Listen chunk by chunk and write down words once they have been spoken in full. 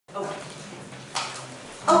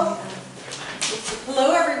Oh,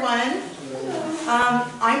 hello everyone.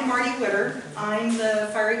 I'm Marty Witter. I'm the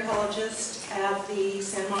fire ecologist at the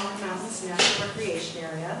San Monica Mountains National Recreation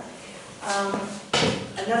Area.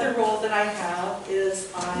 Another role that I have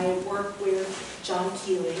is I work with Jon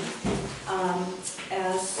Keeley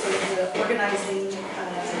as sort of the organizing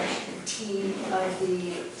team of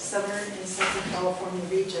the Southern and Central California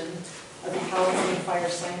region of the California Fire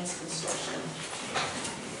Science Consortium.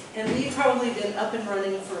 And we've probably been up and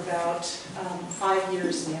running for about 5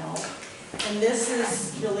 years now. And this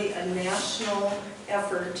is really a national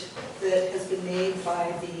effort that has been made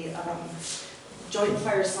by the Joint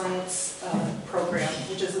Fire Science Program,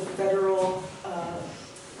 which is a federal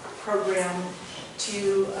program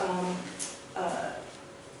to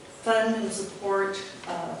fund and support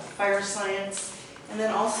fire science, and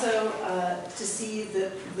then also to see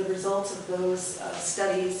that the results of those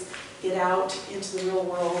studies get out into the real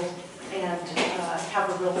world and have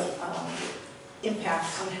a real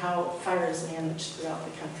impact on how fire is managed throughout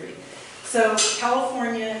the country. So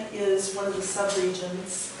California is one of the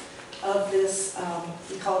sub-regions of this,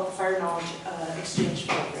 we call it the Fire Knowledge Exchange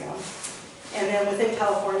Program. And then within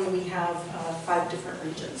California we have 5 different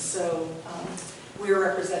regions. So we're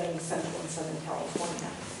representing Central and Southern California.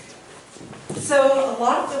 So a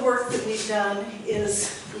lot of the work that we've done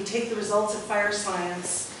is we take the results of fire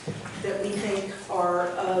science that we think are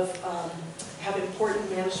have important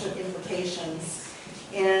management implications,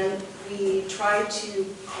 and we try to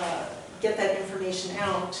get that information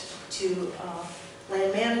out to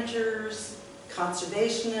land managers,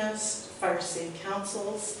 conservationists, fire safe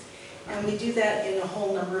councils, and we do that in a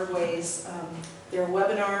whole number of ways. There are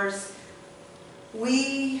webinars.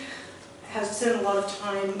 We have spent a lot of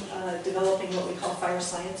time developing what we call fire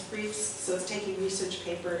science briefs, so it's taking research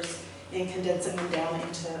papers and condensing them down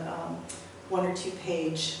into 1 or 2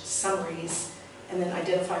 page summaries, and then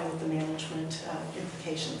identifying what the management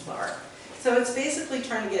implications are. So it's basically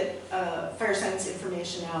trying to get fire science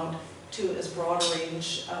information out to as broad a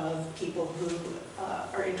range of people who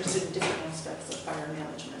are interested in different aspects of fire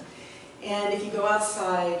management. And if you go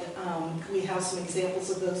outside, we have some examples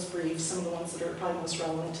of those briefs, some of the ones that are probably most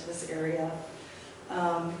relevant to this area.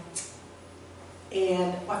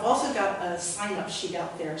 And I've also got a sign-up sheet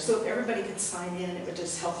out there, so if everybody could sign in, it would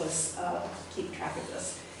just help us keep track of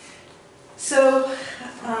this. So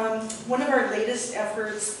one of our latest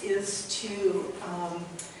efforts is to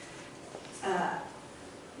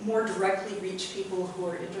more directly reach people who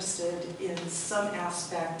are interested in some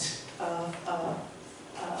aspect of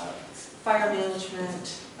fire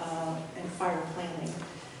management and fire planning.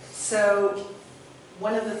 So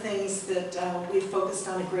one of the things that we've focused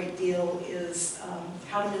on a great deal is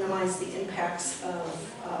how to minimize the impacts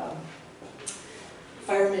of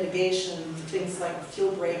fire mitigation, things like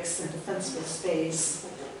fuel breaks and defensible space,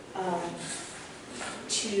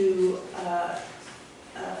 to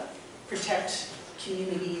protect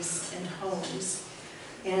communities and homes.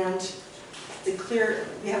 And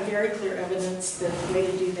we have very clear evidence that the way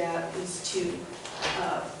to do that is to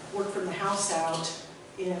work from the house out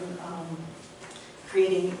in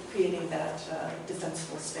creating that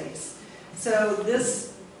defensible space. So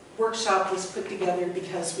this workshop was put together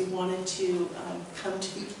because we wanted to come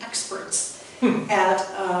to the experts at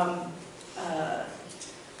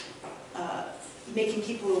making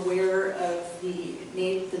people aware of the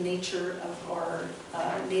nature of our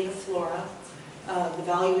native flora, the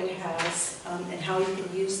value it has, and how you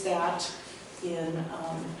can use that in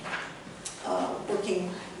working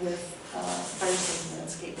with fire safe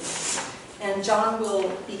landscaping. And Jon will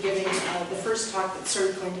be giving the first talk that's sort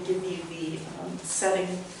of going to give you the setting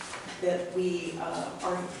that we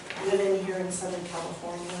live in here in Southern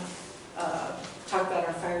California, talk about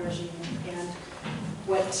our fire regime and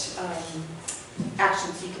what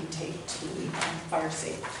actions you can take to be fire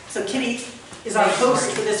safe. So Kitty is our host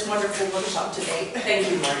for this wonderful workshop today. Thank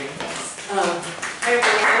you, Marty. Hi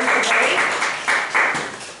everyone.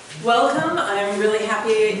 Welcome. I'm really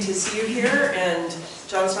happy to see you here, and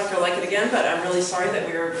Jon's not going to like it again, but I'm really sorry that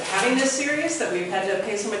we're having this series, that we've had to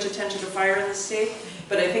pay so much attention to fire in the state,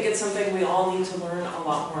 but I think it's something we all need to learn a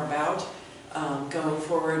lot more about. Going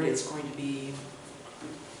forward, it's going to be,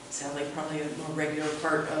 sadly, probably a more regular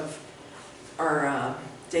part of our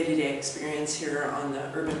day-to-day experience here on the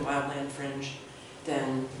urban wildland fringe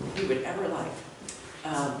than we would ever like.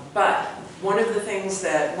 But one of the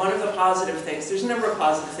positive things, there's a number of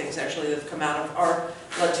positive things actually that have come out of our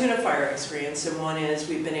Tuna Fire experience, and one is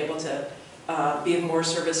we've been able to be of more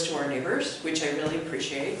service to our neighbors, which I really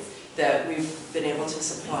appreciate, that we've been able to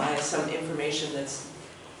supply some information that's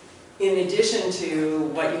in addition to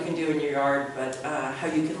what you can do in your yard, but how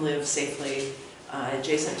you can live safely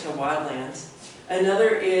adjacent to wildlands. Another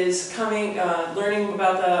is learning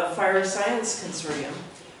about the Fire Science Consortium,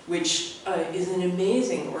 which is an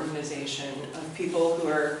amazing organization of people who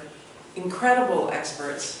are incredible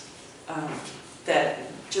experts, that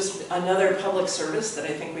just another public service that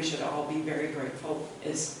I think we should all be very grateful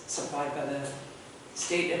is supplied by the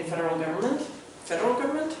state and federal government. Federal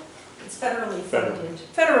government? It's federally funded.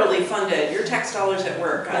 Federally funded. Your tax dollars at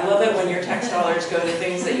work. I love it when your tax dollars go to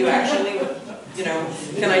things that you actually, you know,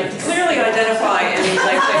 can I clearly identify and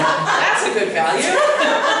like think, that's a good value.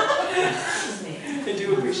 I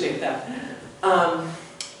do appreciate that.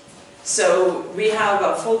 So we have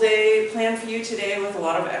a full day planned for you today with a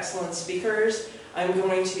lot of excellent speakers. I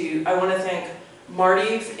want to thank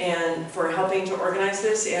Marty for helping to organize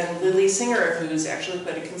this, and Lily Singer, who's actually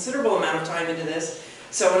put a considerable amount of time into this.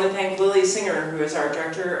 So I want to thank Lily Singer, who is our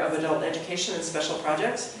Director of Adult Education and Special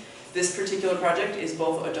Projects. This particular project is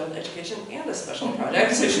both adult education and a special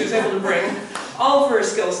project, so she was able to bring all of her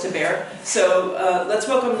skills to bear. So let's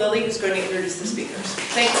welcome Lily, who's going to introduce the speakers.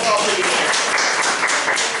 Thanks all for being here.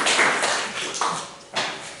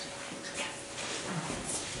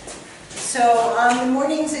 So the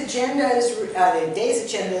morning's agenda the day's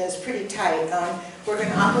agenda is pretty tight. We're going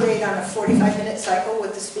to operate on a 45-minute cycle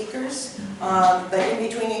with the speakers, but in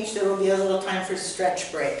between each there will be a little time for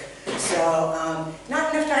stretch break. So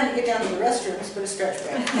not enough time to get down to the restrooms, but a stretch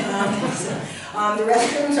break. The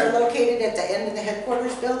restrooms are located at the end of the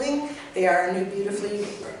headquarters building. They are new, beautifully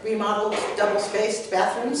remodeled, double-spaced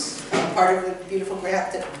bathrooms, part of the beautiful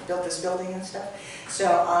grant that built this building and stuff. So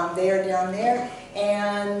they are down there,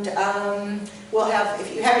 and we'll have,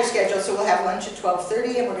 if you have your schedule, so we'll have lunch at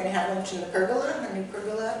 12:30, and we're going to have lunch in the pergola, our new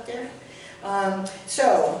pergola up there.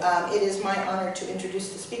 It is my honor to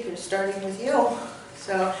introduce the speakers, starting with you.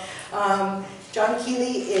 So Jon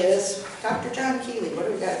Keeley is, Dr. Jon Keeley, what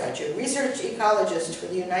do we got about you? Research ecologist for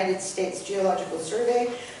the United States Geological Survey,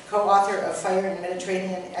 co-author of Fire in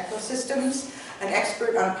Mediterranean Ecosystems, an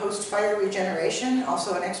expert on post-fire regeneration,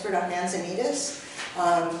 also an expert on manzanitas.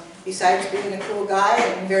 Besides being a cool guy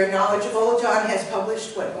and very knowledgeable, Jon has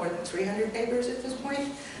published, what, more than 300 papers at this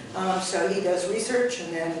point? So he does research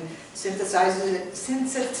and then synthesizes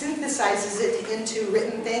it into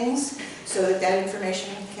written things so that that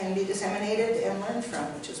information can be disseminated and learned from,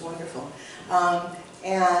 which is wonderful.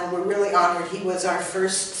 And we're really honored. He was our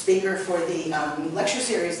first speaker for the lecture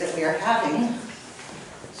series that we are having.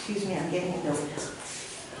 Excuse me, I'm getting a note.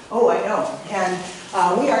 Oh, I know. And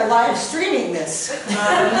we are live streaming this.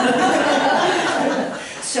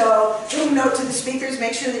 So, little note to the speakers,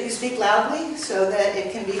 make sure that you speak loudly so that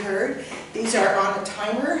it can be heard. These are on a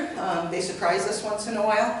timer. They surprise us once in a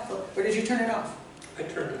while. Or did you turn it off? I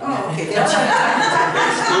turned it Oh, on. okay.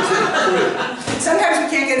 Sometimes we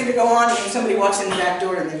can't get them to go on, and then somebody walks in the back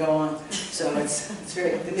door and they go on. So it's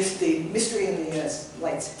very, the mystery in the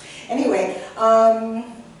lights. Anyway,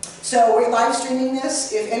 so we're live streaming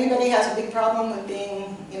this. If anybody has a big problem with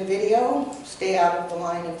being in a video, stay out of the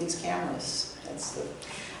line of these cameras. That's the,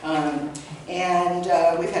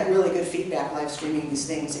 we've had really good feedback live streaming these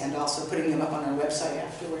things and also putting them up on our website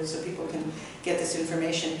afterwards so people can get this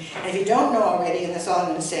information. And if you don't know already, and that's all I'm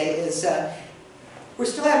going to say, is we're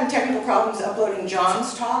still having technical problems uploading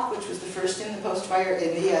Jon's talk, which was the first in the Postfire,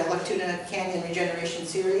 in the Tuna Canyon Regeneration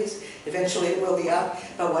series. Eventually it will be up.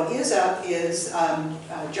 But what is up is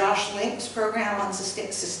Josh Link's program on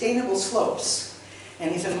sustainable slopes. And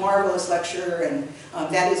he's a marvelous lecturer, and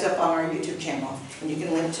that is up on our YouTube channel. And you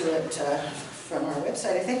can link to it from our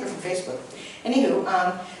website, I think, or from Facebook. Anywho,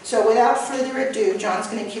 so without further ado, Jon's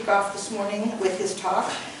going to kick off this morning with his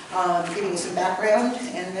talk, giving you some background,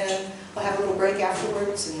 and then we'll have a little break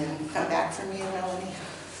afterwards, and then come back from you, Melanie.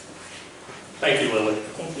 Thank you, Lily.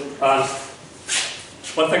 Thank you.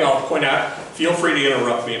 One thing I'll point out, feel free to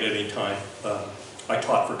interrupt me at any time. I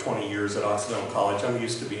taught for 20 years at Occidental College. I'm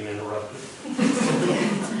used to being interrupted.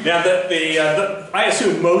 Now, I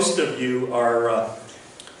assume most of you are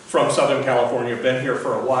from Southern California, been here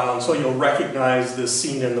for a while, and so you'll recognize this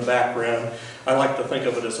scene in the background. I like to think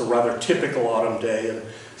of it as a rather typical autumn day in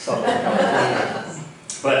Southern California.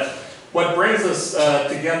 But what brings us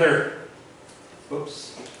together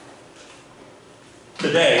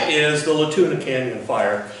today is the Tuna Canyon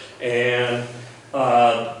fire. And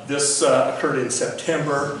this occurred in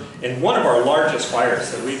September, and one of our largest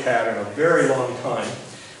fires that we've had in a very long time.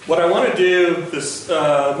 What I want to do this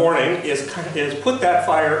morning is put that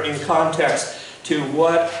fire in context to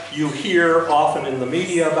what you hear often in the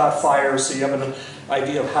media about fires, so you have an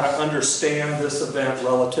idea of how to understand this event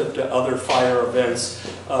relative to other fire events,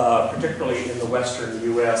 particularly in the western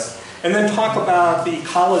U.S. And then talk about the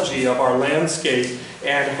ecology of our landscape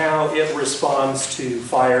and how it responds to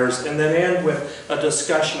fires, and then end with a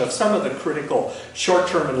discussion of some of the critical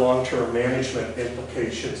short-term and long-term management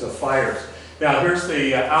implications of fires. Now here's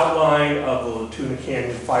the outline of the Tuna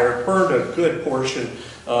Canyon fire. It burned a good portion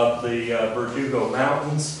of the Verdugo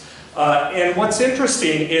Mountains. And what's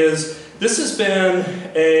interesting is this has been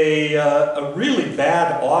a really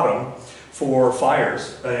bad autumn for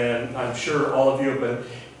fires, and I'm sure all of you have been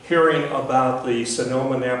hearing about the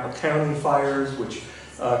Sonoma-Napa County fires, which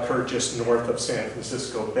occurred just north of San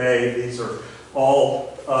Francisco Bay. These are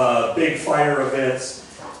all big fire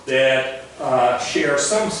events that share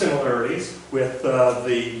some similarities with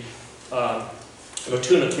the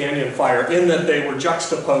Tuna Canyon fire in that they were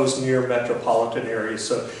juxtaposed near metropolitan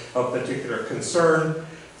areas of particular concern.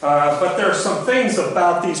 But there are some things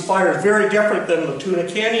about these fires very different than the Tuna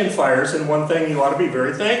Canyon fires, and one thing you ought to be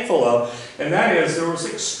very thankful of, and that is there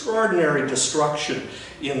was extraordinary destruction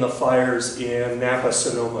in the fires in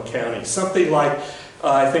Napa-Sonoma County. Something like,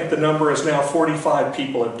 I think the number is now 45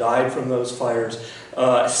 people have died from those fires.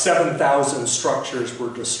 7,000 structures were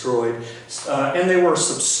destroyed, and they were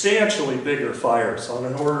substantially bigger fires, on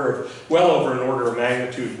an order of, well over an order of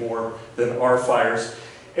magnitude more than our fires.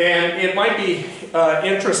 And it might be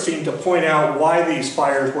interesting to point out why these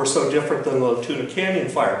fires were so different than the Tuna Canyon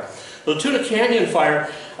fire. The Tuna Canyon fire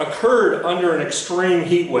occurred under an extreme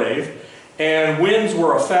heat wave, and winds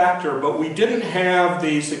were a factor, but we didn't have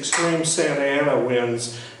these extreme Santa Ana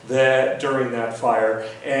winds during that fire.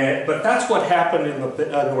 But that's what happened in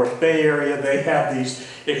the North Bay area. They had these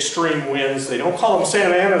extreme winds. They don't call them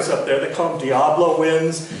Santa Anas up there, they call them Diablo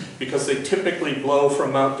winds, because they typically blow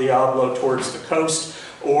from Mount Diablo towards the coast,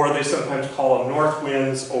 or they sometimes call them north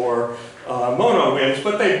winds or mono winds,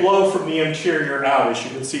 but they blow from the interior out, as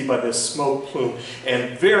you can see by this smoke plume,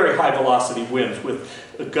 and very high velocity winds with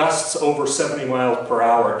gusts over 70 miles per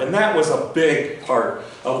hour. And that was a big part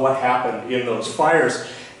of what happened in those fires.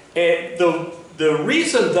 And the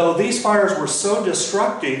reason, though, these fires were so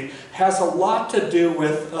destructive has a lot to do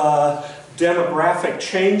with demographic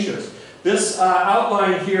changes. This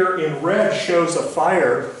outline here in red shows a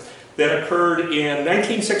fire that occurred in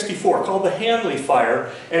 1964 called the Hanley Fire,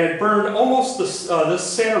 and it burned almost this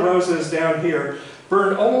Santa Rosa is down here,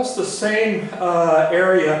 burned almost the same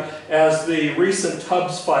area as the recent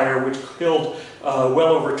Tubbs Fire, which killed well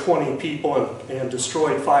over 20 people and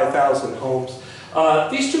destroyed 5,000 homes.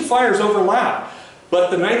 These two fires overlap, but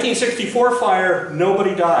the 1964 fire,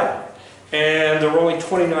 nobody died, and there were only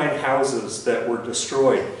 29 houses that were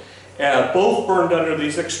destroyed. Both burned under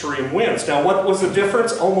these extreme winds. Now, what was the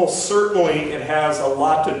difference? Almost certainly it has a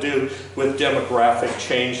lot to do with demographic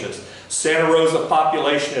changes. Santa Rosa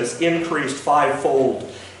population has increased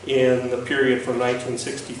fivefold in the period from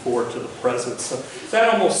 1964 to the present. So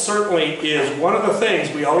that almost certainly is one of the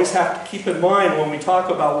things we always have to keep in mind when we talk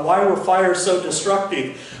about why were fires so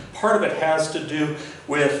destructive. Part of it has to do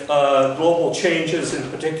with global changes, in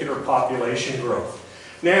particular population growth.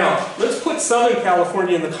 Now, let's put Southern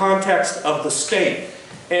California in the context of the state.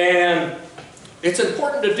 And it's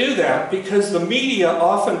important to do that because the media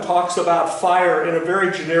often talks about fire in a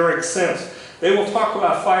very generic sense. They will talk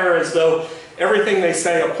about fire as though everything they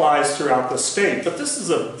say applies throughout the state. But this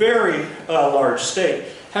is a very large state.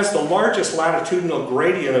 It has the largest latitudinal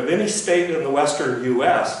gradient of any state in the western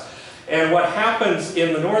U.S. And what happens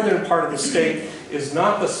in the northern part of the state is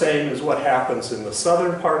not the same as what happens in the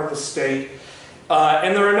southern part of the state.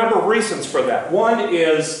 And there are a number of reasons for that. One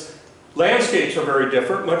is landscapes are very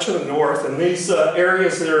different, much of the north, and these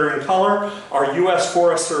areas that are in color are U.S.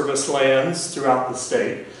 Forest Service lands throughout the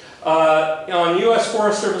state. On U.S.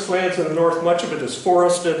 Forest Service lands in the north, much of it is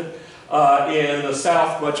forested. In the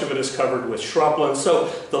south, much of it is covered with shrubland. So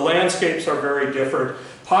the landscapes are very different.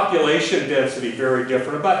 Population density very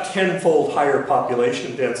different, about 10-fold higher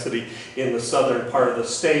population density in the southern part of the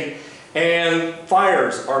state. And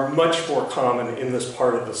fires are much more common in this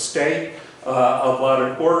part of the state, about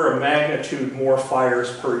an order of magnitude more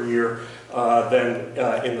fires per year than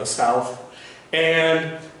in the south.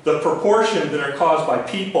 And the proportion that are caused by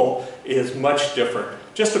people is much different.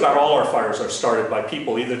 Just about all our fires are started by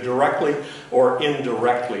people, either directly or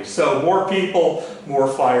indirectly. So more people, more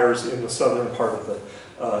fires in the southern part of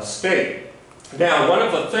the state. Now, one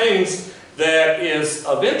of the things that is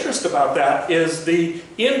of interest about that is the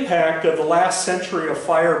impact of the last century of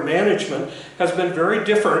fire management has been very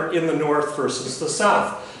different in the north versus the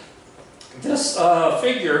south. This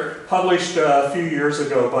figure, published a few years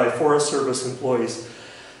ago by Forest Service employees,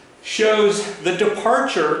 shows the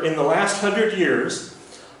departure in the last 100 years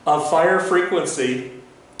of fire frequency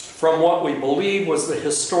from what we believe was the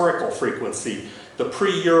historical frequency, the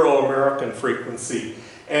pre-Euro-American frequency.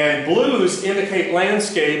 And blues indicate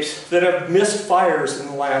landscapes that have missed fires in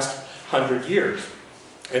the last 100 years.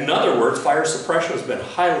 In other words, fire suppression has been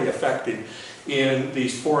highly effective in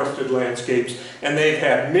these forested landscapes, and they've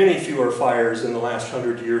had many fewer fires in the last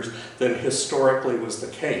 100 years than historically was the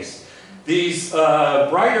case. These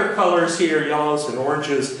brighter colors here, yellows and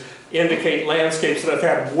oranges, indicate landscapes that have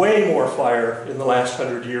had way more fire in the last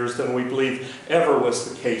 100 years than we believe ever was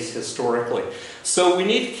the case historically. So we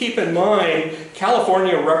need to keep in mind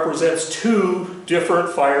California represents two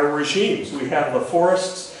different fire regimes. We have the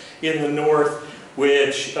forests in the north,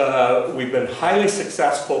 which we've been highly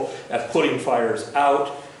successful at putting fires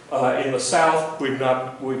out. In the south, we've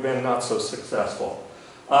been not so successful.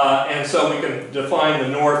 And so we can define the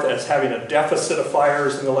north as having a deficit of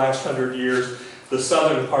fires in the last 100 years, the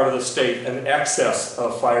southern part of the state an excess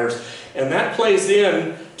of fires. And that plays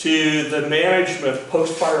in to the management,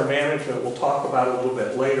 post-fire management we'll talk about a little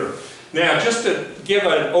bit later. Now, just to give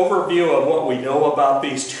an overview of what we know about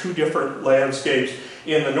these two different landscapes,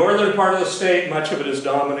 in the northern part of the state, much of it is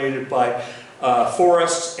dominated by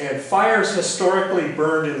forests, and fires historically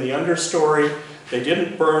burned in the understory. They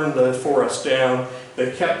didn't burn the forest down.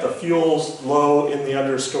 They kept the fuels low in the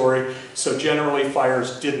understory, so generally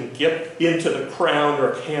fires didn't get into the crown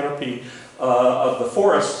or canopy of the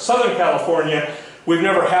forest. Southern California, we've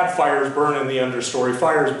never had fires burn in the understory.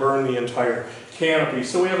 Fires burn the entire canopy,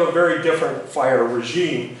 so we have a very different fire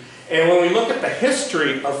regime. And when we look at the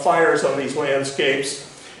history of fires on these landscapes,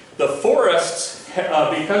 the forests,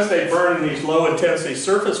 because they burn in these low-intensity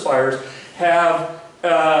surface fires, have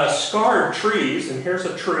scarred trees, and here's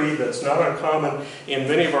a tree that's not uncommon in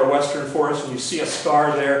many of our western forests, and you see a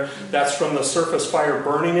scar there, that's from the surface fire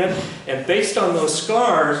burning it, and based on those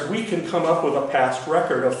scars, we can come up with a past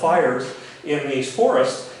record of fires in these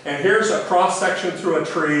forests. And here's a cross-section through a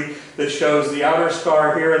tree that shows the outer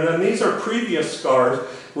scar here, and then these are previous scars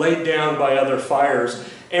laid down by other fires.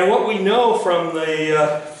 And what we know from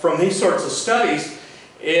these sorts of studies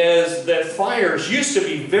is that fires used to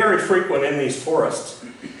be very frequent in these forests.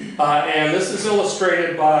 And this is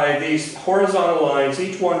illustrated by these horizontal lines.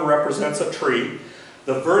 Each one represents a tree.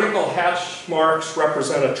 The vertical hatch marks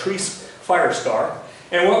represent a tree fire scar.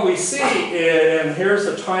 And what we see, and here's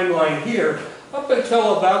the timeline here, up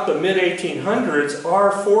until about the mid-1800s,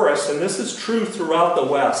 our forests, and this is true throughout the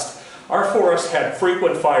West, our forests had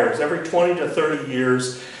frequent fires every 20 to 30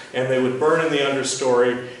 years, and they would burn in the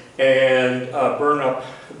understory and burn up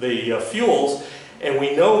the fuels. And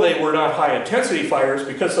we know they were not high-intensity fires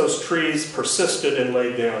because those trees persisted and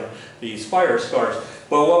laid down these fire scars.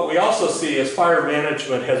 But what we also see is fire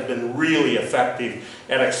management has been really effective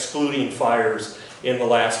at excluding fires in the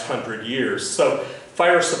last 100 years. So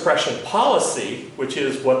fire suppression policy, which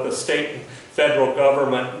is what the state and federal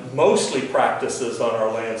government mostly practices on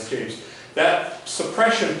our landscapes, that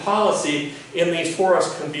suppression policy in these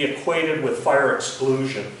forests can be equated with fire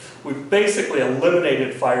exclusion. We've basically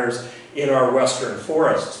eliminated fires in our western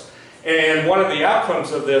forests. And one of the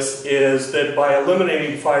outcomes of this is that by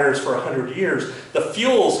eliminating fires for 100 years, the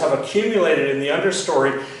fuels have accumulated in the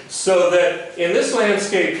understory, so that in this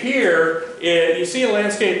landscape here, you see a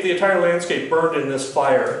landscape, the entire landscape burned in this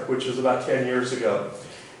fire, which was about 10 years ago.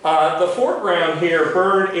 The foreground here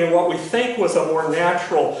burned in what we think was a more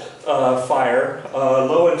natural fire,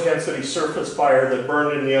 low-intensity surface fire that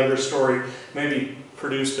burned in the understory, maybe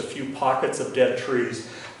produced a few pockets of dead trees,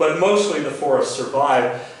 but mostly the forest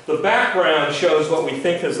survived. The background shows what we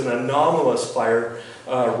think is an anomalous fire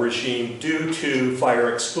regime due to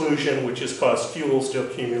fire exclusion, which has caused fuels to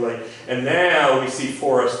accumulate, and now we see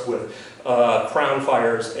forests with crown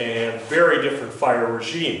fires and very different fire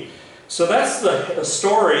regime. So that's the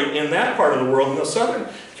story in that part of the world. In the Southern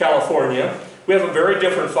California, we have a very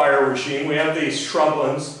different fire regime. We have these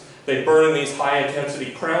shrublands. They burn in these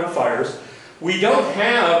high-intensity crown fires. We don't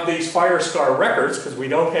have these fire scar records because we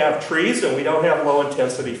don't have trees and we don't have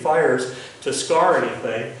low-intensity fires to scar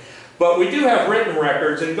anything. But we do have written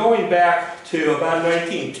records, and going back to about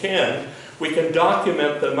 1910, we can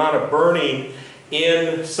document the amount of burning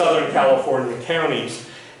in Southern California counties.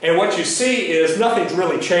 And what you see is nothing's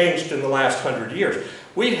really changed in the last 100 years.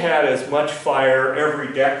 We've had as much fire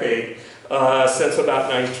every decade since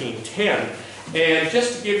about 1910. And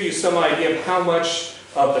just to give you some idea of how much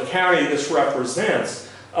of the county this represents,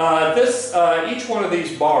 each one of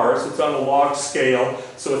these bars, it's on a log scale,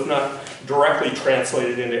 so it's not directly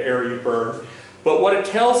translated into area burned. But what it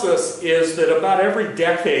tells us is that about every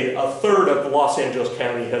decade, a third of Los Angeles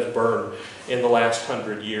County has burned in the last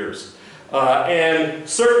 100 years. And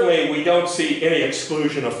certainly we don't see any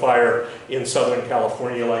exclusion of fire in Southern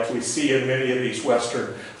California like we see in many of these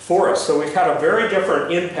western forests. So we've had a very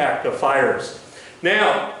different impact of fires.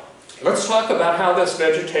 Now, let's talk about how this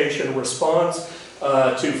vegetation responds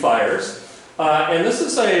to fires. And this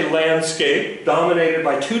is a landscape dominated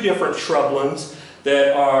by two different shrublands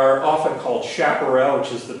that are often called chaparral,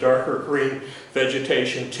 which is the darker green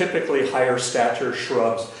vegetation, typically higher stature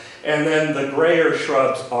shrubs. And then the grayer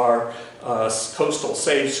shrubs are coastal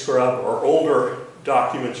sage scrub, or older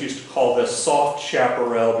documents used to call this soft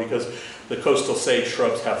chaparral because the coastal sage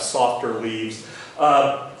shrubs have softer leaves.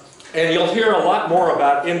 And you'll hear a lot more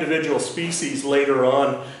about individual species later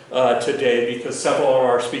on today, because several of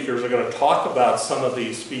our speakers are going to talk about some of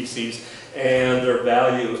these species and their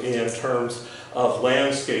value in terms of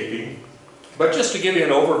landscaping. But just to give you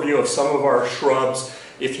an overview of some of our shrubs,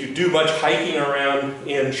 if you do much hiking around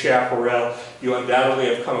in chaparral, you undoubtedly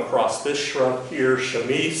have come across this shrub here,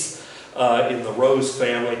 chamise, in the rose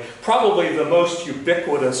family. Probably the most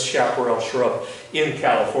ubiquitous chaparral shrub in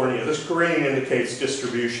California. This green indicates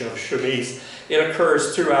distribution of chamise. It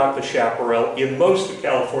occurs throughout the chaparral in most of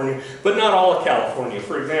California, but not all of California.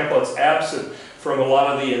 For example, it's absent from a lot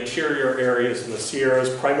of the interior areas in the Sierras,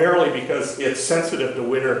 primarily because it's sensitive to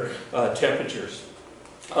winter temperatures.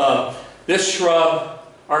 This shrub,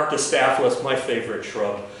 Arctostaphylos, my favorite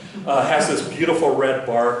shrub, has this beautiful red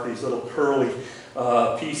bark, these little curly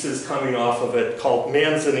pieces coming off of it called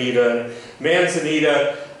manzanita. And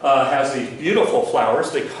manzanita has these beautiful flowers.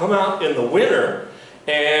 They come out in the winter,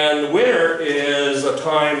 and winter is a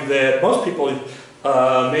time that most people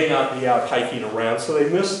may not be out hiking around, so they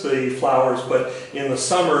miss the flowers, but in the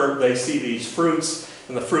summer they see these fruits,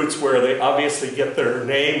 and the fruits where they obviously get their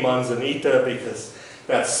name, manzanita, because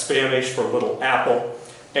that's Spanish for little apple.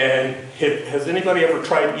 And has anybody ever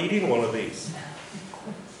tried eating one of these?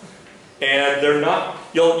 And they're not,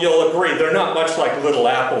 you'll agree, they're not much like little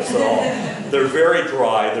apples at all. They're very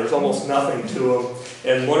dry, there's almost nothing to them.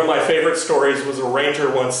 And one of my favorite stories was a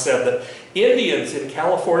ranger once said that Indians in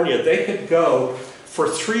California, they could go for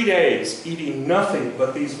 3 days eating nothing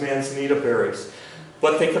but these manzanita berries.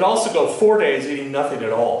 But they could also go 4 days eating nothing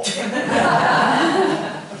at all.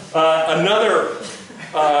 Another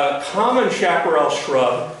common chaparral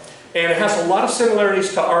shrub, and it has a lot of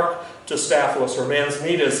similarities to Arctostaphylos or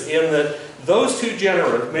manzanitas in that those two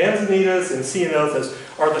genera, manzanitas and ceanothus,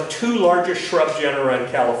 are the two largest shrub genera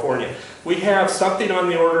in California. We have something on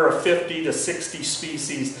the order of 50 to 60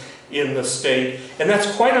 species in the state, and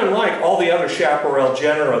that's quite unlike all the other chaparral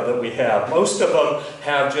genera that we have. Most of them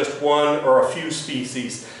have just one or a few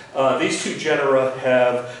species. These two genera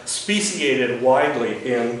have speciated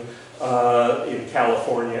widely in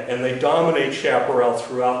California, and they dominate chaparral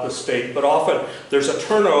throughout the state, but often there's a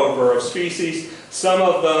turnover of species. Some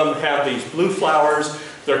of them have these blue flowers.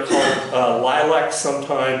 They're called lilacs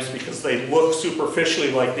sometimes because they look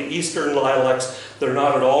superficially like the eastern lilacs. They're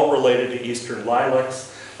not at all related to eastern lilacs.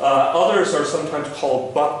 Others are sometimes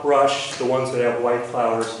called buckbrush, the ones that have white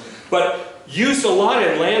flowers, but used a lot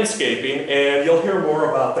in landscaping, and you'll hear more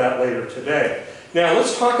about that later today. Now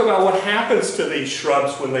let's talk about what happens to these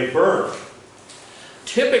shrubs when they burn.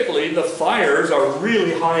 Typically the fires are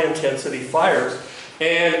really high intensity fires,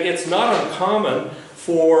 and it's not uncommon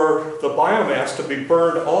for the biomass to be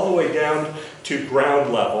burned all the way down to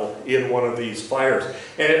ground level in one of these fires.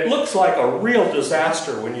 And it looks like a real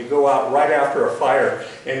disaster when you go out right after a fire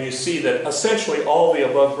and you see that essentially all the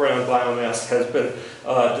above ground biomass has been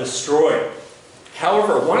destroyed.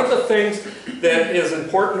 However, one of the things that is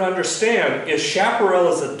important to understand is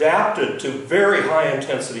chaparral is adapted to very high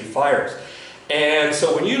intensity fires. And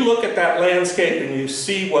so when you look at that landscape and you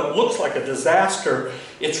see what looks like a disaster,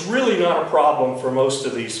 it's really not a problem for most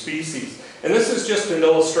of these species. And this is just an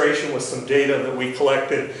illustration with some data that we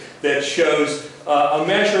collected that shows a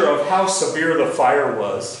measure of how severe the fire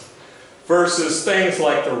was versus things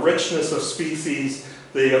like the richness of species,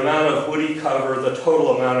 the amount of woody cover, the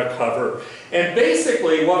total amount of cover. And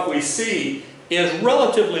basically what we see is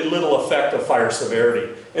relatively little effect of fire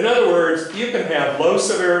severity. In other words, you can have low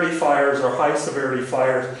severity fires or high severity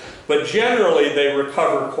fires, but generally they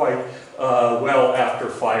recover quite well after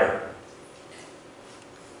fire.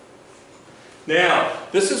 Now,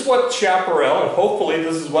 this is what chaparral, and hopefully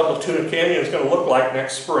this is what the Tuna Canyon is going to look like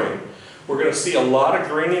next spring. We're going to see a lot of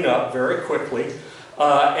greening up very quickly.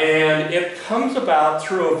 And it comes about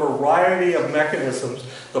through a variety of mechanisms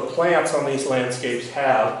the plants on these landscapes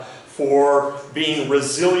have for being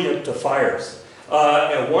resilient to fires.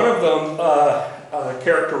 And one of them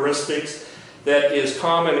characteristics that is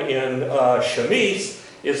common in chamise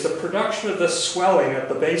is the production of this swelling at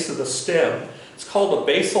the base of the stem. It's called a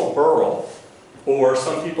basal burl, or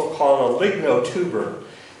some people call it a lignotuber.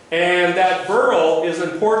 And that burl is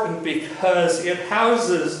important because it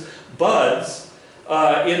houses buds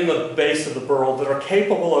in the base of the burl that are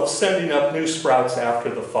capable of sending up new sprouts after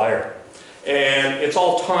the fire. And it's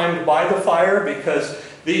all timed by the fire because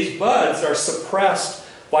these buds are suppressed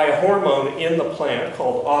by a hormone in the plant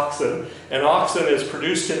called auxin, and auxin is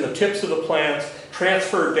produced in the tips of the plants,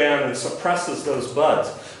 transferred down, and suppresses those buds.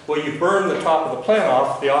 Well, you burn the top of the plant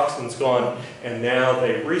off, the auxin's gone, and now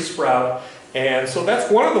they resprout. And so that's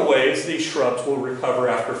one of the ways these shrubs will recover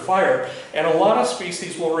after fire, and a lot of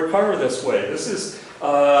species will recover this way. This is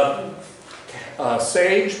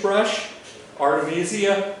sagebrush,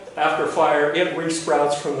 Artemisia. After fire, it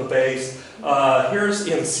resprouts from the base. Here's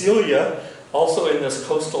Encelia, also in this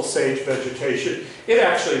coastal sage vegetation. It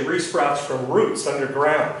actually resprouts from roots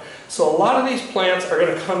underground. So a lot of these plants are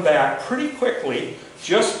going to come back pretty quickly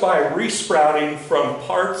just by resprouting from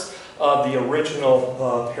parts of the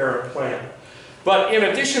original parent plant. But in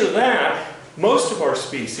addition to that, most of our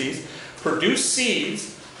species produce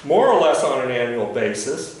seeds more or less on an annual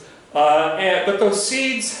basis, but those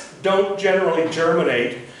seeds don't generally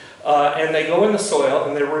germinate, and they go in the soil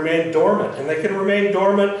and they remain dormant, and they can remain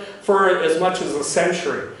dormant for as much as a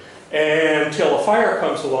century until a fire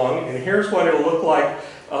comes along. And here's what it'll look like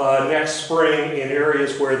next spring in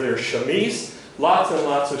areas where there's chamise. Lots and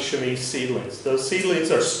lots of chamise seedlings. Those seedlings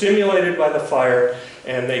are stimulated by the fire,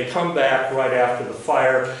 and they come back right after the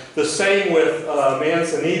fire. The same with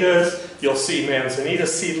manzanitas. You'll see manzanita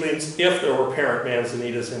seedlings if there were parent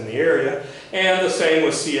manzanitas in the area. And the same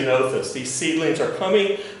with ceanothus. These seedlings are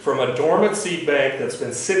coming from a dormant seed bank that's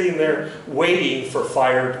been sitting there waiting for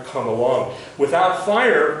fire to come along. Without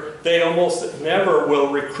fire, they almost never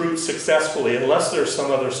will recruit successfully unless there's some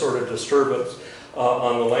other sort of disturbance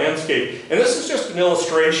on the landscape. And this is just an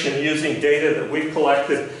illustration using data that we've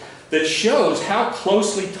collected that shows how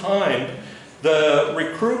closely timed the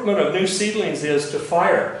recruitment of new seedlings is to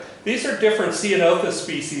fire. These are different ceanothus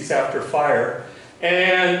species after fire,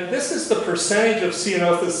 and this is the percentage of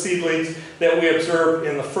ceanothus seedlings that we observe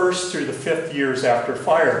in the first through the 5th years after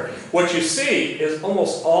fire. What you see is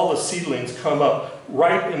almost all the seedlings come up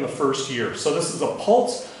right in the first year. So this is a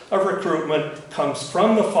pulse of recruitment, comes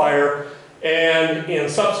from the fire, and in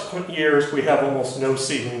subsequent years we have almost no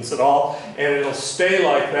seedlings at all, and it'll stay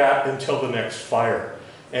like that until the next fire.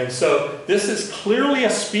 And so this is clearly a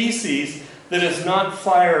species that is not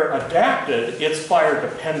fire adapted, it's fire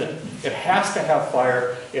dependent. It has to have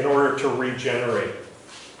fire in order to regenerate.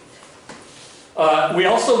 We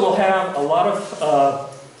also will have a lot of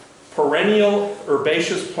perennial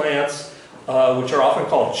herbaceous plants, which are often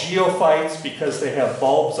called geophytes because they have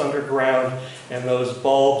bulbs underground, and those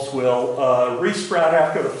bulbs will resprout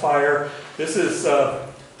after the fire. This is a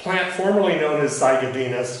plant formerly known as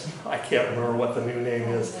Zygodinus. I can't remember what the new name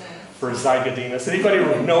is for Zygodinus. Anybody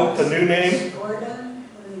know what the new name? Gordon,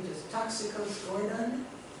 what is this, Toxicos Gordon?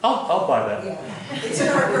 I'll buy that. Yeah, it's in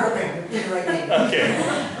our program, in the right name.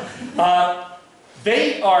 Okay.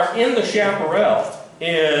 They are in the chaparral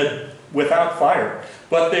without fire,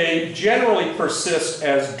 but they generally persist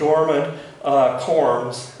as dormant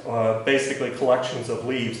corms, basically collections of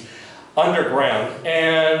leaves, underground.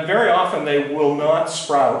 And very often they will not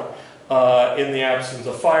sprout in the absence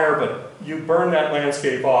of fire, but you burn that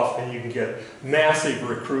landscape off and you can get massive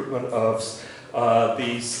recruitment of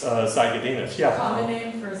these Zygodinus. Yeah. Common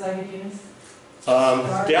name for Zygodinus?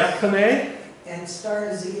 Death Kame? And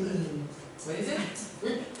Starzygodine. What is it?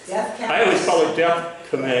 Death Cactus. I always call it Death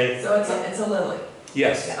Kame. So it's a lily?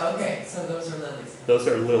 Yes. Okay, so those are lilies. Those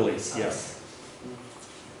are lilies, yes.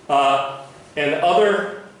 And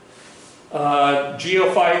other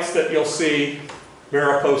geophytes that you'll see,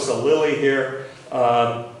 Mariposa lily here,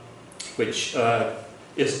 which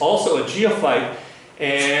is also a geophyte,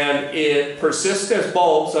 and it persists as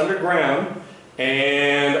bulbs underground,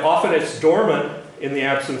 and often it's dormant in the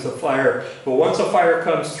absence of fire, but once a fire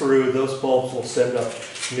comes through, those bulbs will send up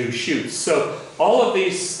new shoots. So all of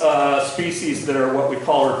these species that are what we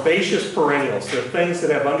call herbaceous perennials, they're things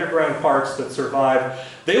that have underground parts that survive,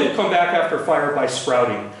 they will come back after fire by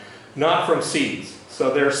sprouting, not from seeds.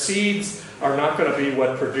 So their seeds are not going to be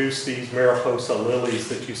what produce these Mariposa lilies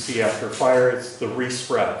that you see after fire, it's the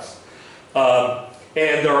resprouts.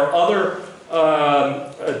 And there are other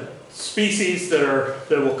species that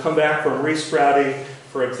will come back from resprouting.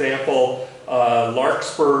 For example,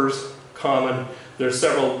 larkspurs, common. There's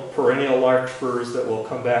several perennial larkspurs that will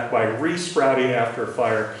come back by resprouting after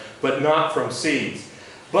fire, but not from seeds.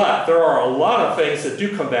 But there are a lot of things that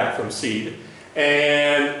do come back from seed,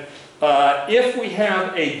 and if we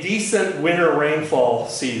have a decent winter rainfall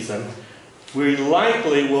season, we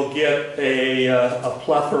likely will get a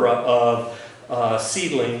plethora of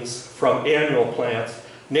seedlings from annual plants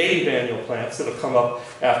native annual plants that have come up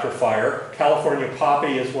after fire. California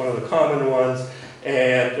poppy is one of the common ones,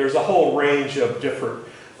 and there's a whole range of different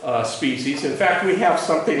species. In fact, we have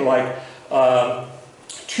something like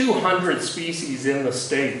 200 species in the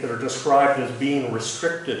state that are described as being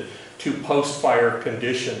restricted to post-fire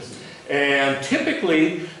conditions. And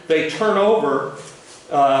typically, they turn over.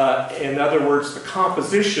 In other words, the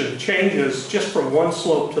composition changes just from one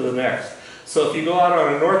slope to the next. So if you go out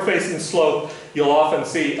on a north-facing slope, you'll often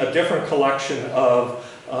see a different collection of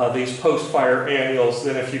these post-fire annuals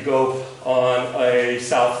than if you go on a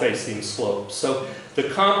south-facing slope. So the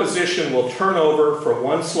composition will turn over from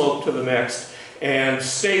one slope to the next, and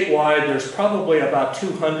statewide there's probably about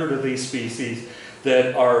 200 of these species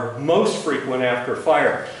that are most frequent after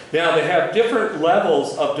fire. Now they have different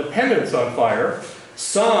levels of dependence on fire.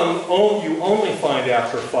 Some you only find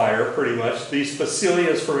after fire, pretty much. These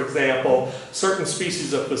phacelias, for example, certain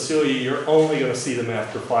species of phacelia, you're only going to see them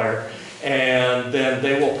after fire. And then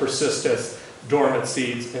they will persist as dormant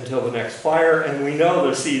seeds until the next fire. And we know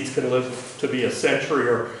the seeds can live to be a century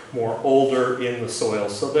or more older in the soil.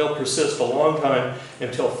 So they'll persist a long time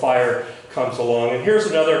until fire comes along. And here's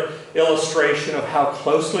another illustration of how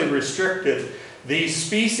closely restricted these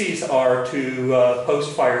species are to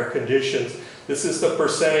post-fire conditions. This is the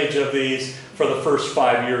percentage of these for the first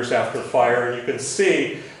 5 years after fire, and you can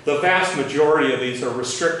see the vast majority of these are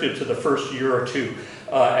restricted to the first year or two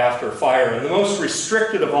after fire. And the most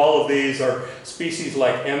restricted of all of these are species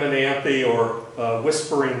like eminanthe or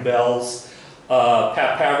whispering bells,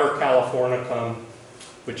 Papaver californicum,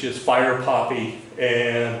 which is fire poppy,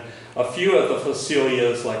 and a few of the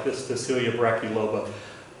phacelias like this Phacelia brachyloba.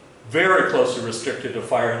 Very closely restricted to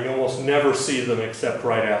fire, and you almost never see them except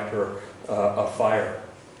right after a fire.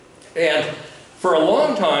 And for a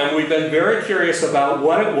long time, we've been very curious about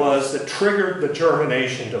what it was that triggered the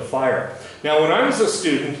germination to fire. Now, when I was a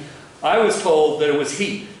student, I was told that it was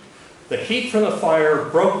heat. The heat from the fire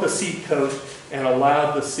broke the seed coat and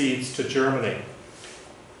allowed the seeds to germinate.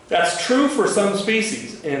 That's true for some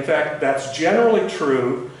species. In fact, that's generally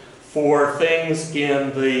true for things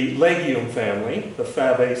in the legume family, the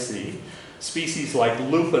Fabaceae. Species like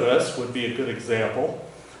lupinus would be a good example.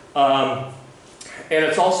 And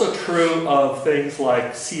it's also true of things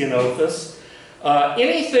like ceanothus.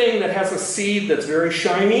 Anything that has a seed that's very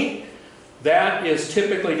shiny, that is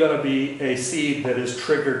typically going to be a seed that is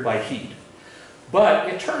triggered by heat. But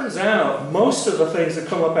it turns out most of the things that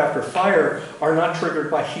come up after fire are not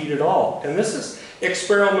triggered by heat at all. And this is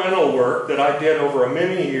experimental work that I did over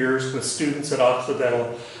many years with students at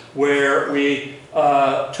Occidental, where we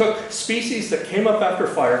took species that came up after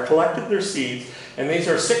fire, collected their seeds, and these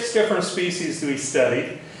are 6 different species that we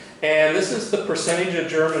studied. And this is the percentage of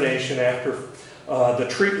germination after the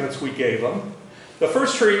treatments we gave them. The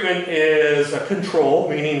first treatment is a control,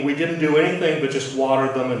 meaning we didn't do anything but just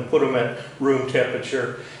water them and put them at room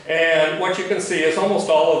temperature. And what you can see is almost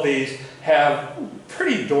all of these have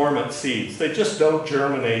pretty dormant seeds. They just don't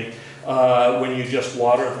germinate when you just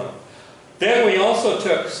water them. Then we also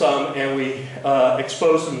took some and we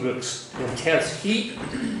exposed them to intense heat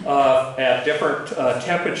at different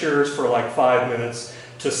temperatures for like 5 minutes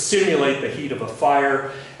to simulate the heat of a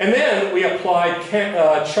fire. And then we applied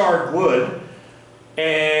charred wood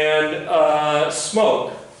and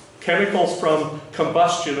smoke, chemicals from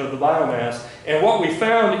combustion of the biomass. And what we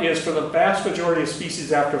found is for the vast majority of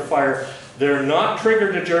species after fire, they're not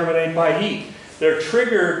triggered to germinate by heat. They're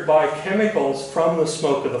triggered by chemicals from the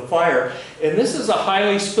smoke of the fire. And this is a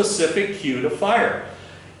highly specific cue to fire.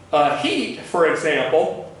 Heat, for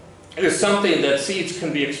example, is something that seeds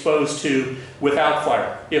can be exposed to without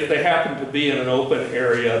fire. If they happen to be in an open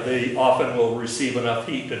area, they often will receive enough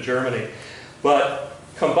heat to germinate. But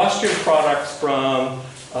combustion products from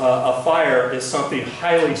a fire is something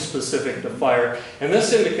highly specific to fire. And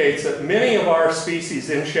this indicates that many of our species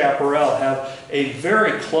in chaparral have a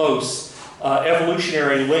very close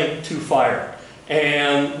evolutionary link to fire.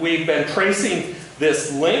 And we've been tracing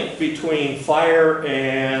this link between fire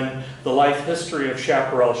and the life history of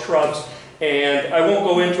chaparral shrubs. And I won't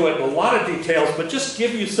go into it in a lot of details, but just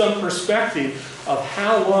give you some perspective of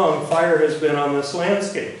how long fire has been on this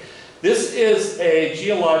landscape. This is a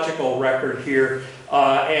geological record here,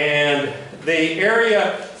 and the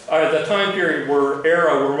area, the time period we're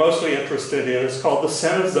mostly interested in is called the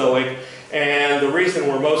Cenozoic, and the reason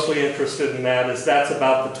we're mostly interested in that is that's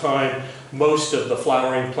about the time most of the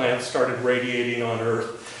flowering plants started radiating on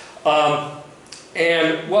Earth.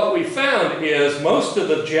 And what we found is most of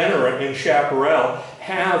the genera in chaparral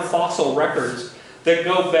have fossil records that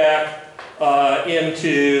go back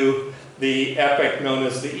into the epoch known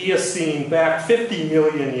as the Eocene back 50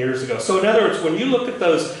 million years ago. So in other words, when you look at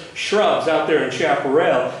those shrubs out there in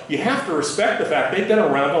Chaparral, you have to respect the fact they've been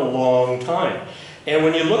around a long time. And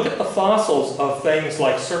when you look at the fossils of things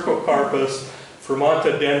like Cercocarpus,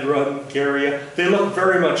 Vermontodendron garrya, they look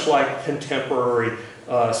very much like contemporary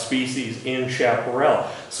species in Chaparral.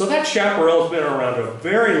 So that Chaparral has been around a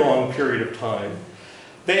very long period of time.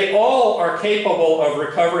 They all are capable of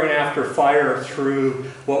recovering after fire through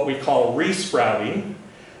what we call resprouting.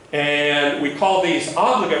 And we call these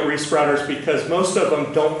obligate resprouters because most of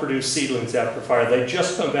them don't produce seedlings after fire. They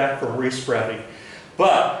just come back from resprouting.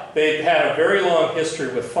 But they've had a very long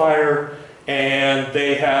history with fire, and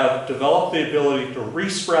they have developed the ability to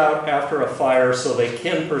resprout after a fire so they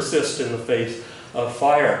can persist in the face of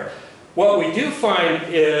fire. What we do find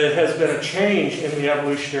has been a change in the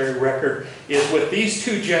evolutionary record is with these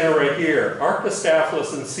two genera here,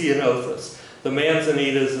 Arctostaphylos and Ceanothus, the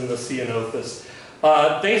Manzanitas and the Ceanothus.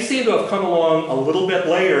 They seem to have come along a little bit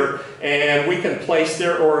later, and we can place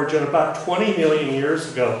their origin about 20 million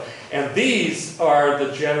years ago. And these are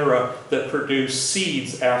the genera that produce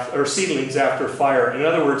seeds or seedlings after fire. In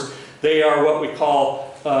other words, they are what we call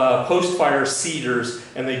post-fire seeders,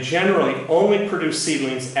 and they generally only produce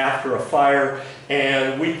seedlings after a fire,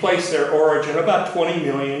 and we place their origin about 20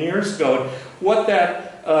 million years ago. What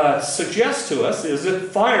that suggests to us is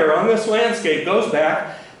that fire on this landscape goes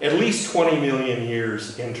back at least 20 million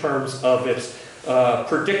years in terms of its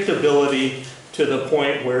predictability to the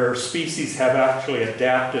point where species have actually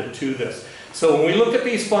adapted to this. So when we look at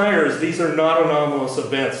these fires, these are not anomalous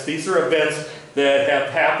events. These are events that have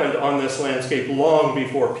happened on this landscape long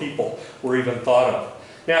before people were even thought of.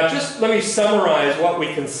 Now, just let me summarize what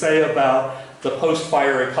we can say about the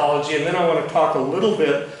post-fire ecology, and then I want to talk a little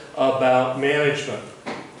bit about management.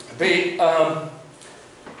 We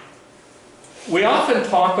often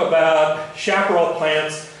talk about chaparral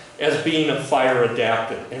plants as being fire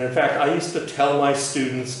adapted. And in fact, I used to tell my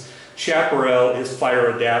students chaparral is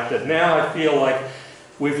fire adapted. Now I feel like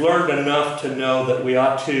we've learned enough to know that we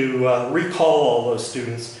ought to recall all those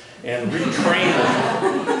students and retrain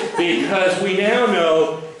them, because we now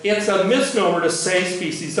know it's a misnomer to say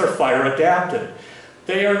species are fire adapted.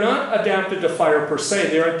 They are not adapted to fire per se,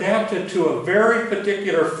 they're adapted to a very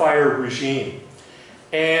particular fire regime.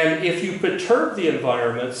 And if you perturb the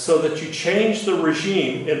environment so that you change the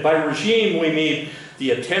regime, and by regime we mean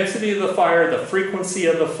the intensity of the fire, the frequency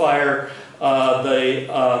of the fire,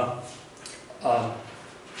 the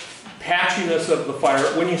patchiness of the fire,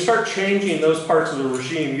 when you start changing those parts of the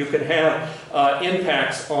regime, you can have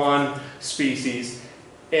impacts on species.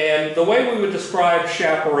 And the way we would describe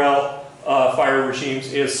chaparral fire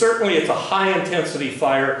regimes is certainly it's a high intensity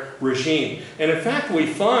fire regime. And in fact, we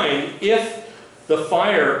find if the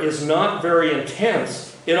fire is not very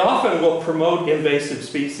intense, it often will promote invasive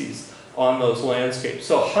species on those landscapes.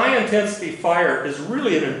 So high intensity fire is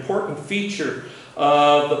really an important feature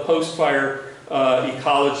of the post-fire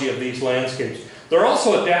ecology of these landscapes. They're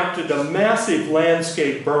also adapted to massive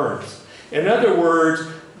landscape burns. In other words,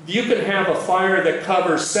 you can have a fire that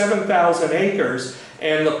covers 7,000 acres,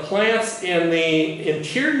 and the plants in the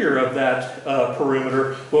interior of that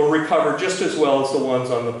perimeter will recover just as well as the ones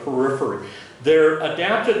on the periphery. They're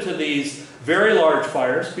adapted to these very large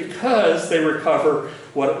fires because they recover,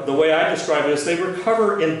 the way I describe it is they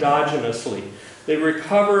recover endogenously. They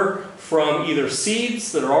recover from either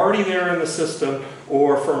seeds that are already there in the system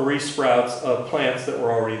or from resprouts of plants that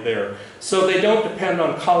were already there. So they don't depend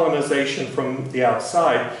on colonization from the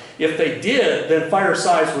outside. If they did, then fire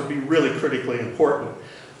size would be really critically important.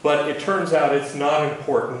 But it turns out it's not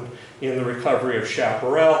important in the recovery of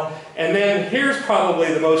chaparral. And then here's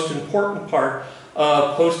probably the most important part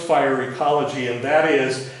of post-fire ecology, and that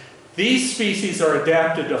is these species are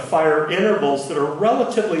adapted to fire intervals that are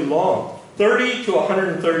relatively long, 30 to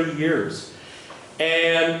 130 years.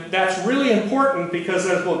 And that's really important because,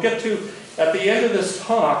 as we'll get to at the end of this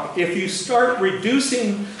talk, if you start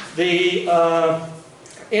reducing the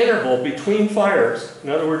interval between fires, in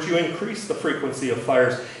other words, you increase the frequency of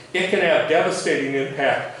fires, it can have devastating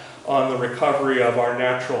impact on the recovery of our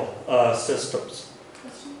natural systems.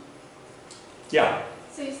 Question? Yeah?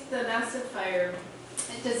 So the massive fire,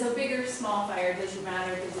 does a big or small fire, does it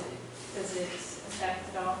matter? Does it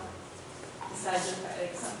affect at all? The size of fire,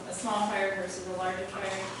 like a small fire versus a larger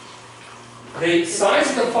fire? The size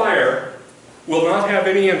of the fire will not have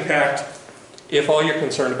any impact if all you're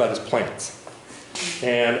concerned about is plants.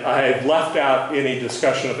 And I've left out any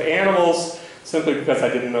discussion of animals simply because I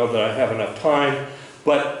didn't know that I'd have enough time.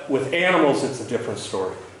 But with animals, it's a different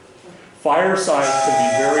story. Fire size can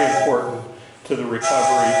be very important to the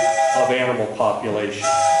recovery of animal populations.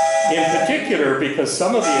 In particular, because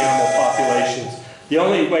some of the animal populations, the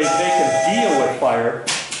only way they can deal with fire,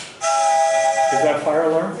 is that fire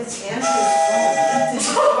alarm? It's Andrew's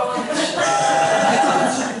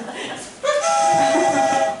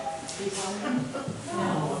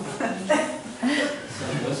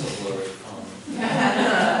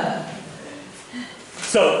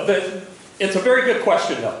So it's a very good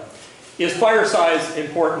question though. Is fire size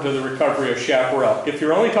important to the recovery of chaparral? If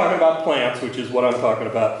you're only talking about plants, which is what I'm talking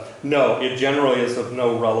about, no, it generally is of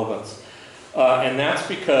no relevance. And that's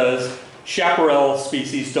because chaparral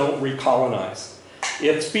species don't recolonize.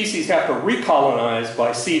 If species have to recolonize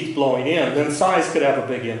by seeds blowing in, then size could have a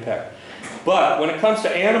big impact. But when it comes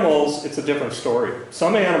to animals, it's a different story.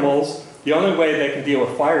 Some animals, the only way they can deal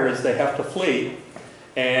with fire is they have to flee.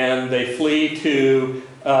 And they flee to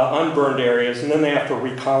unburned areas, and then they have to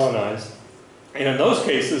recolonize. And in those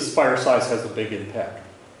cases, fire size has a big impact.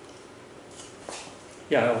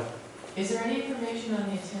 Yeah. Is there any information on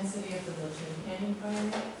the intensity of the Lagoon Canyon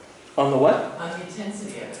fire? On the what? On the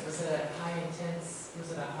intensity of it, was it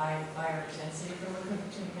a high fire intensity for Lagoon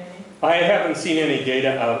Canyon? I haven't seen any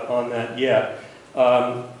data out on that yet.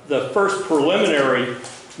 The first preliminary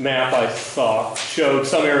map I saw showed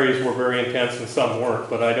some areas were very intense and some weren't,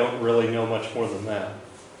 but I don't really know much more than that.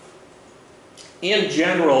 In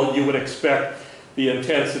general, you would expect the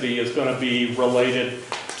intensity is going to be related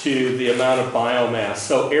to the amount of biomass.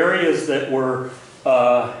 So areas that were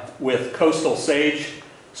with coastal sage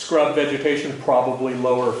scrub vegetation, probably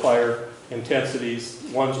lower fire intensities.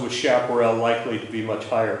 Ones with chaparral likely to be much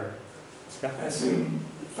higher. I assume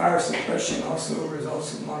fire suppression also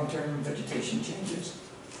results in long-term vegetation changes.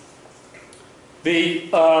 The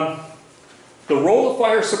role of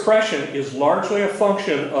fire suppression is largely a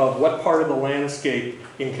function of what part of the landscape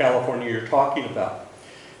in California you're talking about.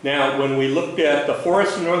 Now, when we looked at the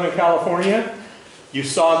forests in Northern California, you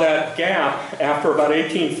saw that gap after about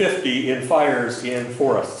 1850 in fires in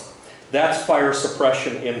forests. That's fire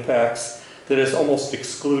suppression impacts that has almost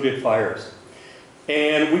excluded fires.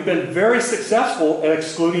 And we've been very successful at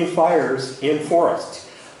excluding fires in forests.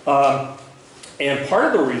 And part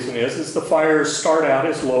of the reason is the fires start out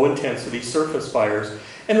as low-intensity surface fires,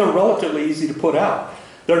 and they're relatively easy to put out.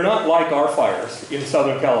 They're not like our fires in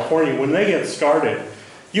Southern California. When they get started,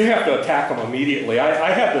 you have to attack them immediately.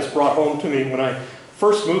 I had this brought home to me when I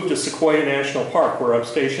first moved to Sequoia National Park, where I'm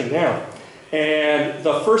stationed now. And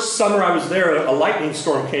the first summer I was there, a lightning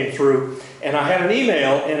storm came through, and I had an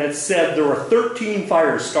email, and it said there were 13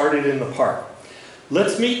 fires started in the park.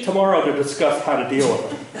 Let's meet tomorrow to discuss how to deal with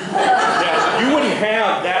them. Now, you wouldn't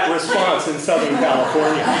have that response in Southern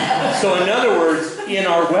California. So in other words, in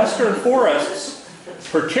our western forests,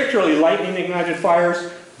 particularly lightning-ignited fires,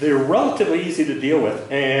 they're relatively easy to deal with.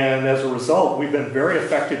 And as a result, we've been very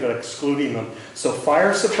effective at excluding them. So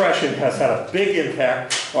fire suppression has had a big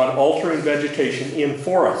impact on altering vegetation in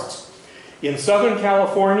forests. In Southern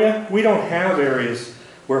California, we don't have areas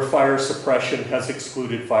where fire suppression has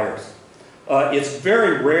excluded fires. It's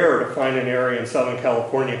very rare to find an area in Southern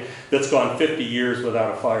California that's gone 50 years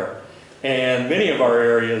without a fire. And many of our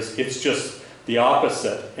areas, it's just the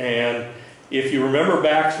opposite. And if you remember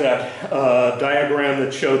back to that diagram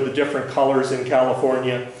that showed the different colors in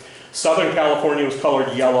California, Southern California was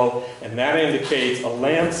colored yellow, and that indicates a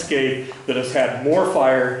landscape that has had more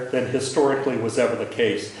fire than historically was ever the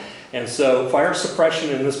case. And so fire suppression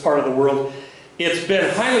in this part of the world, it's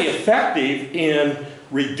been highly effective in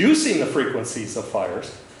reducing the frequencies of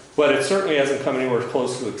fires, but it certainly hasn't come anywhere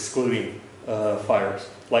close to excluding fires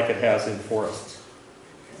like it has in forests.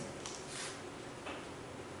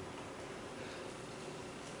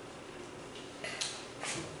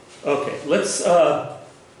 Okay, let's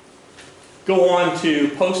go on to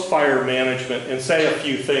post-fire management and say a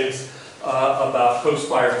few things about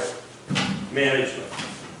post-fire management.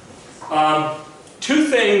 Two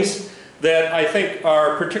things that I think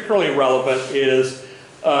are particularly relevant is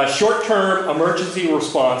short-term emergency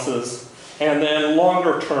responses and then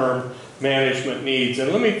longer-term management needs.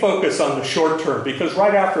 And let me focus on the short-term, because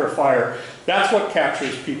right after a fire, that's what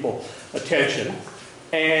captures people's attention.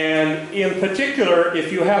 And in particular,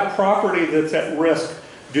 if you have property that's at risk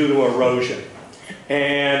due to erosion.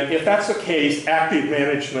 And if that's the case, active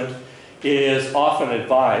management is often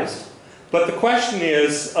advised. But the question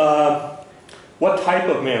is, what type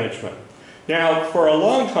of management? Now, for a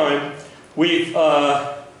long time, we've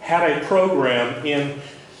had a program in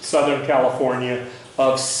Southern California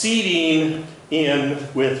of seeding in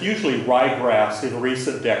with usually ryegrass in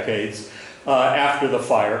recent decades after the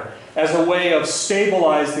fire as a way of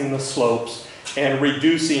stabilizing the slopes and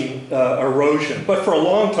reducing erosion. But for a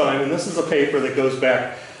long time, and this is a paper that goes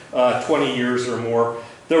back 20 years or more,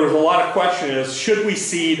 there was a lot of question is, should we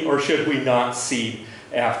seed or should we not seed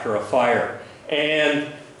after a fire? And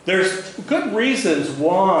there's good reasons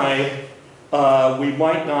why we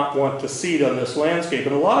might not want to seed on this landscape,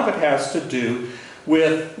 and a lot of it has to do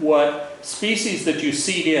with what species that you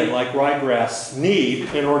seed in, like ryegrass, need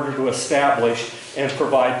in order to establish and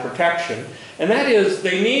provide protection. And that is,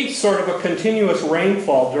 they need sort of a continuous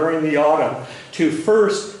rainfall during the autumn to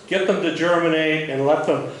first get them to germinate and let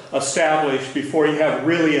them establish before you have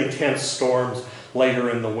really intense storms later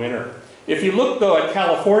in the winter. If you look, though, at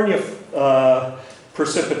California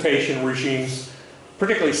precipitation regimes,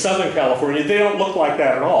 particularly Southern California, they don't look like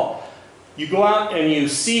that at all. You go out and you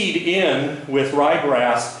seed in with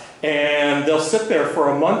ryegrass, and they'll sit there for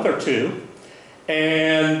a month or two,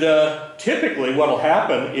 and typically what will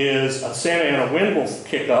happen is a Santa Ana wind will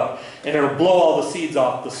kick up, and it'll blow all the seeds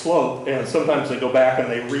off the slope, and sometimes they go back and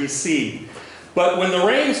they reseed. But when the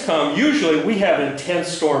rains come, usually we have intense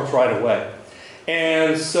storms right away.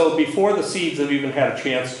 And so before the seeds have even had a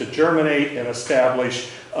chance to germinate and establish,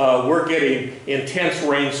 we're getting intense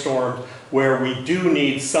rainstorms where we do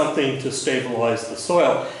need something to stabilize the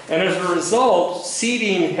soil. And as a result,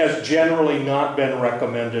 seeding has generally not been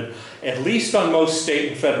recommended, at least on most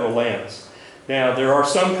state and federal lands. Now, there are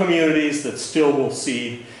some communities that still will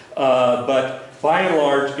seed, but by and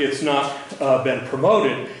large, it's not been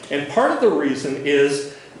promoted. And part of the reason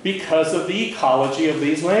is because of the ecology of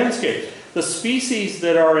these landscapes. The species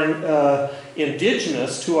that are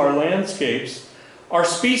indigenous to our landscapes are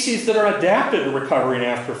species that are adapted to recovering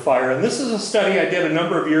after fire. And this is a study I did a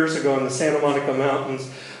number of years ago in the Santa Monica Mountains,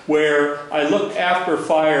 where I looked after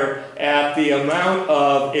fire at the amount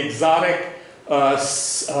of exotic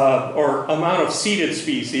or amount of seeded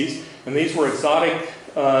species, and these were exotic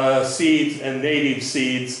seeds and native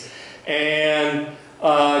seeds, and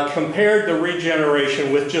compared the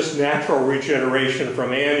regeneration with just natural regeneration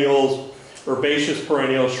from annuals, herbaceous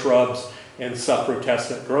perennial shrubs, and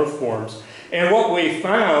subrutescent growth forms. And what we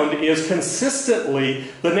found is consistently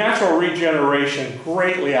the natural regeneration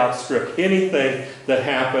greatly outstripped anything that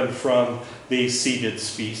happened from these seeded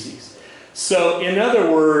species. So in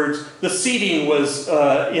other words, the seeding was,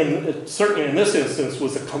 certainly in this instance,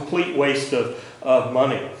 was a complete waste of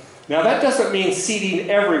money. Now that doesn't mean seeding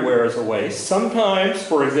everywhere is a waste. Sometimes,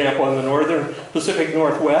 for example, in the northern Pacific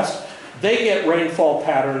Northwest, they get rainfall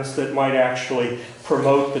patterns that might actually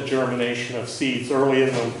promote the germination of seeds early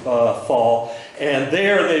in the fall, and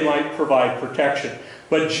there they might provide protection.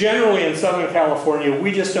 But generally in Southern California,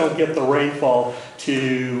 we just don't get the rainfall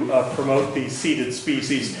to promote these seeded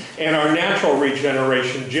species, and our natural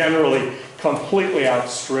regeneration generally completely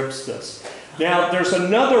outstrips this. Now, there's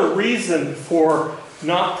another reason for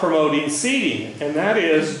not promoting seeding, and that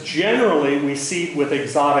is generally we seed with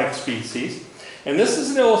exotic species. And this is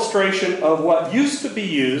an illustration of what used to be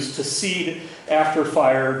used to seed after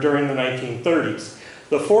fire during the 1930s.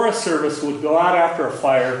 The Forest Service would go out after a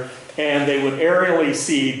fire and they would aerially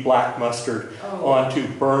seed black mustard onto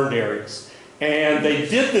burned areas. And they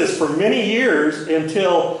did this for many years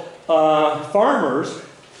until farmers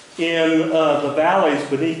in the valleys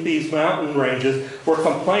beneath these mountain ranges were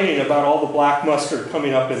complaining about all the black mustard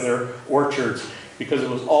coming up in their orchards because it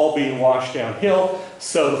was all being washed downhill.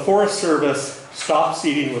 So the Forest Service stopped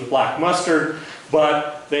seeding with black mustard,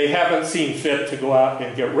 but they haven't seen fit to go out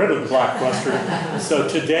and get rid of the black mustard. So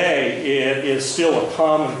today it is still a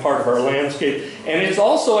common part of our landscape, and it's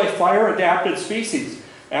also a fire-adapted species.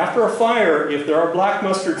 After a fire, if there are black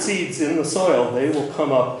mustard seeds in the soil, they will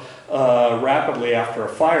come up rapidly after a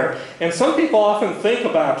fire. And some people often think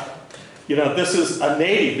about, you know, this is a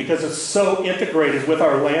native because it's so integrated with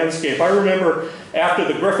our landscape. I remember after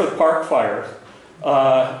the Griffith Park fire,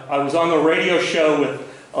 I was on the radio show with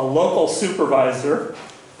a local supervisor.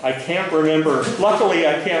 I can't remember, luckily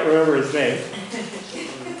I can't remember his name.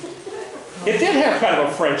 It did have kind of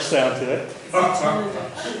a French sound to it.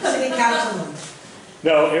 City councilman.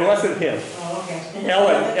 No, it wasn't him. Oh, okay.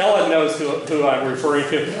 Ellen knows who I'm referring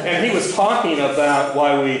to. And he was talking about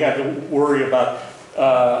why we had to worry about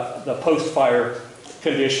the post-fire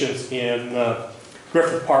conditions in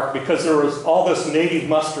Griffith Park, because there was all this native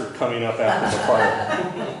mustard coming up after the fire.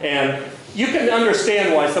 And you can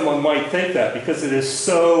understand why someone might think that, because it is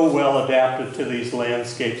so well adapted to these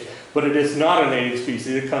landscapes, but it is not a native species.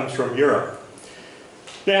 It comes from Europe.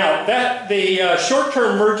 Now, the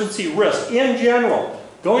short-term emergency risk, in general,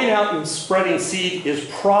 going out and spreading seed is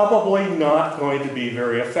probably not going to be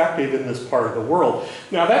very effective in this part of the world.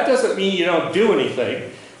 Now, that doesn't mean you don't do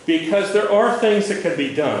anything, because there are things that can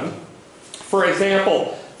be done. For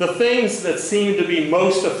example, the things that seem to be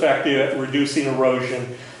most effective at reducing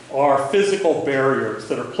erosion are physical barriers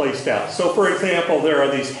that are placed out. So for example, there are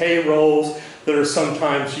these hay rolls that are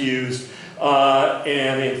sometimes used,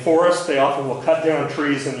 and in forests they often will cut down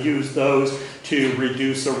trees and use those to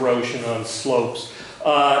reduce erosion on slopes.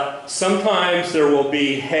 Sometimes there will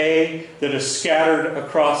be hay that is scattered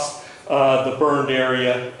across the burned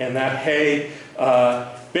area, and that hay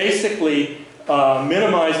basically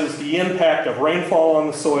minimizes the impact of rainfall on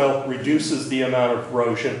the soil, reduces the amount of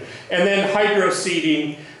erosion. And then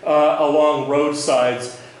hydroseeding along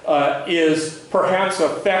roadsides is perhaps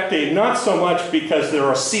effective, not so much because there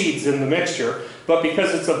are seeds in the mixture, but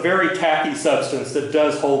because it's a very tacky substance that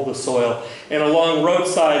does hold the soil. And along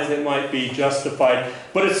roadsides it might be justified,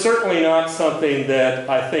 but it's certainly not something that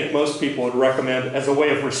I think most people would recommend as a way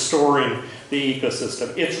of restoring the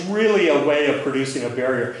ecosystem. It's really a way of producing a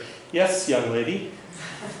barrier. Yes, young lady?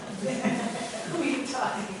 Who are you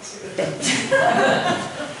talking to?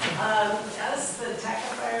 As the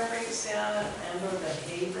tackifier breaks down and or the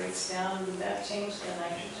hay breaks down, would that change the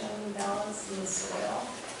nitrogen balance in the soil?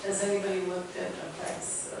 Has anybody looked at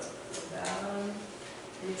effects of that on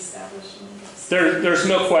the establishment? There's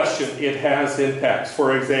no question it has impacts.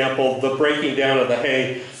 For example, the breaking down of the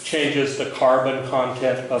hay changes the carbon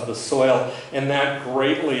content of the soil, and that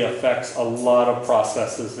greatly affects a lot of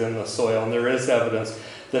processes in the soil. And there is evidence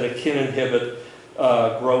that it can inhibit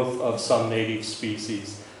growth of some native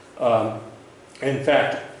species. In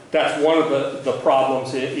fact, that's one of the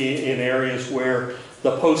problems in areas where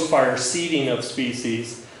the post-fire seeding of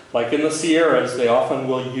species, like in the Sierras, they often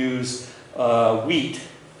will use wheat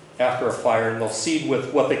after a fire, and they'll seed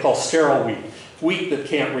with what they call sterile wheat that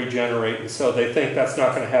can't regenerate, and so they think that's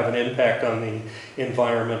not going to have an impact on the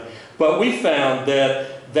environment. But we found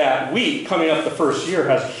that wheat coming up the first year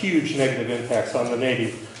has huge negative impacts on the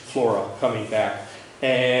native flora coming back.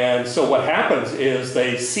 And so what happens is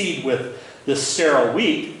they seed with this sterile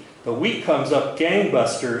wheat, the wheat comes up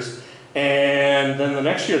gangbusters, and then the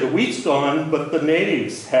next year the wheat's gone, but the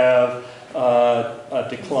natives have a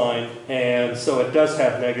decline, and so it does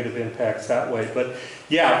have negative impacts that way. But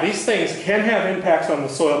yeah, these things can have impacts on the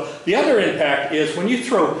soil. The other impact is when you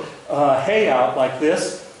throw hay out like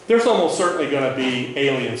this, there's almost certainly going to be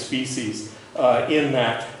alien species in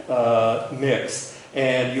that mix,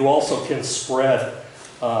 and you also can spread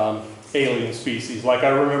alien species. Like I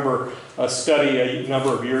remember a study a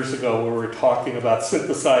number of years ago where we were talking about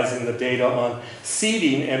synthesizing the data on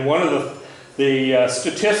seeding, and one of the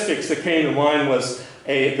statistics that came to mind was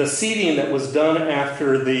the seeding that was done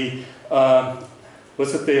after the,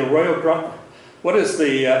 was it the Arroyo Grande? What is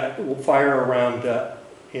the fire around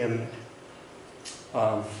in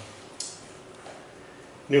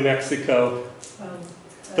New Mexico?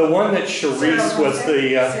 The one that Charisse was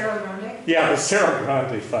the... Cerro Grande? Yeah, the Cerro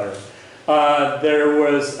Grande fire. There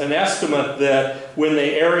was an estimate that when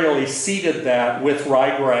they aerially seeded that with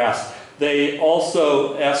ryegrass, they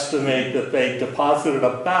also estimate that they deposited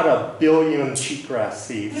about 1 billion cheatgrass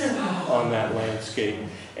seeds on that landscape.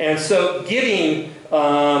 And so getting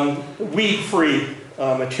weed-free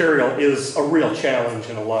material is a real challenge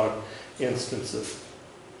in a lot of instances.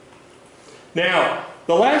 Now,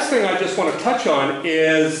 the last thing I just want to touch on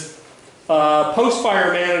is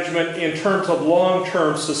post-fire management in terms of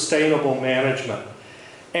long-term sustainable management.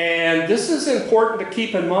 And this is important to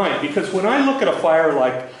keep in mind, because when I look at a fire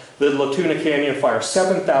like the La Tuna Canyon fire,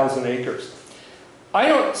 7,000 acres, I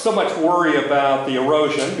don't so much worry about the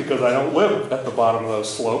erosion because I don't live at the bottom of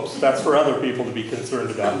those slopes. That's for other people to be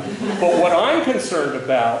concerned about. But what I'm concerned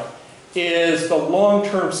about is the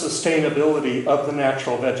long-term sustainability of the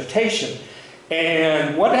natural vegetation.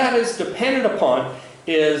 And what that is dependent upon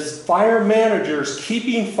is fire managers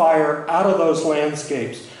keeping fire out of those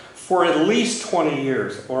landscapes for at least 20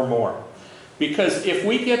 years or more. Because if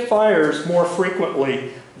we get fires more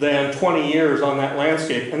frequently than 20 years on that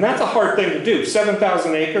landscape, and that's a hard thing to do,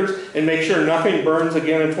 7,000 acres and make sure nothing burns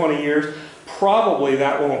again in 20 years, probably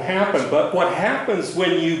that won't happen. But what happens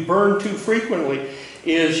when you burn too frequently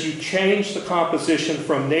is you change the composition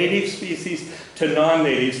from native species to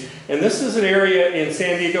non-natives. And this is an area in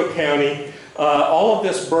San Diego County. All of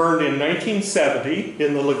this burned in 1970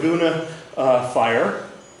 in the Laguna fire.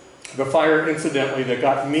 The fire, incidentally, that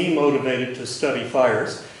got me motivated to study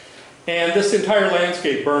fires. And this entire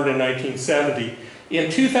landscape burned in 1970. In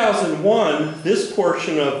 2001, this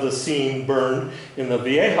portion of the scene burned in the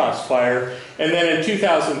Viejas fire. And then in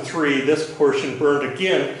 2003, this portion burned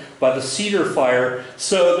again by the Cedar fire.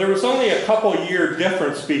 So there was only a couple-year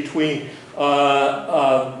difference between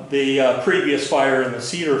the previous fire and the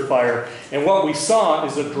Cedar fire. And what we saw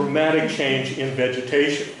is a dramatic change in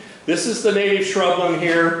vegetation. This is the native shrubland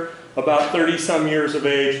here, about 30-some years of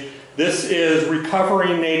age. This is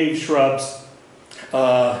recovering native shrubs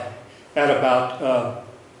at about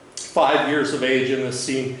 5 years of age in this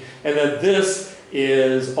scene. And then this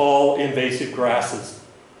is all invasive grasses.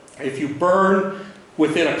 If you burn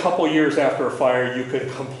within a couple years after a fire, you can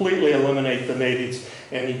completely eliminate the natives,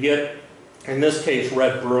 and you get, in this case,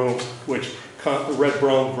 red broom, red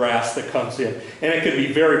brome grass that comes in. And it can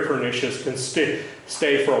be very pernicious, can stay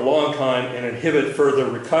for a long time and inhibit further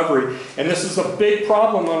recovery. And this is a big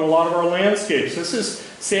problem on a lot of our landscapes. This is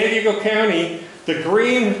San Diego County. The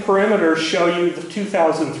green perimeters show you the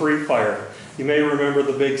 2003 fire. You may remember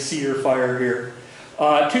the big cedar fire here.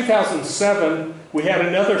 2007, we had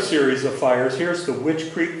another series of fires. Here's the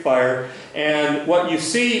Witch Creek fire. And what you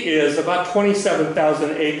see is about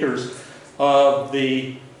 27,000 acres of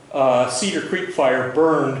the Cedar Creek fire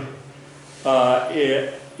burned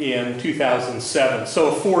in 2007. So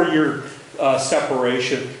a 4-year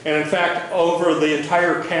separation. And in fact, over the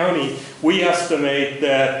entire county, we estimate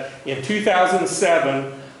that in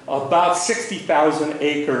 2007, about 60,000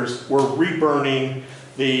 acres were reburning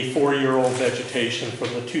the 4-year-old vegetation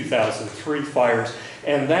from the 2003 fires.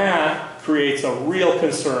 And that creates a real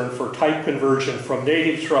concern for type conversion from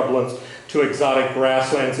native shrublands to exotic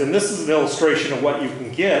grasslands. And this is an illustration of what you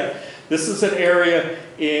can get. This is an area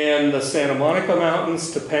in the Santa Monica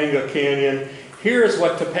Mountains, Topanga Canyon. Here is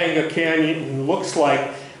what Topanga Canyon looks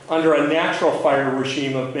like under a natural fire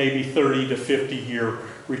regime of maybe 30 to 50 year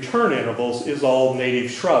return intervals, is all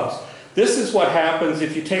native shrubs. This is what happens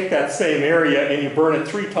if you take that same area and you burn it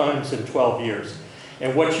 3 times in 12 years.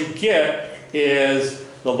 And what you get is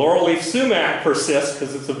the laurel leaf sumac persists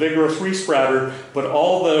because it's a vigorous resprouter, but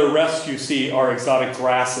all the rest you see are exotic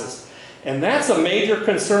grasses. And that's a major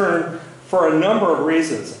concern for a number of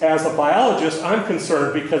reasons. As a biologist, I'm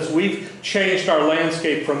concerned because we've changed our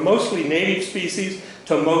landscape from mostly native species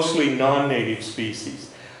to mostly non-native species.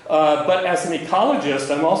 But as an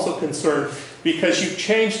ecologist, I'm also concerned because you've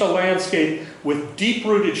changed a landscape with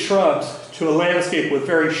deep-rooted shrubs to a landscape with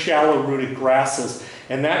very shallow-rooted grasses.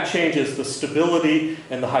 And that changes the stability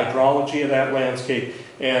and the hydrology of that landscape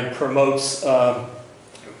and promotes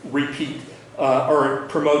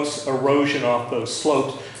promotes erosion off those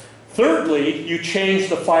slopes. Thirdly, you change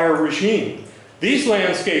the fire regime. These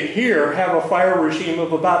landscapes here have a fire regime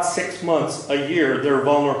of about 6 months a year. They're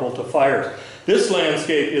vulnerable to fires. This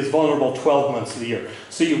landscape is vulnerable 12 months of the year.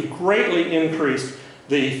 So you've greatly increased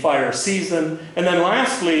the fire season. And then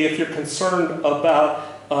lastly, if you're concerned about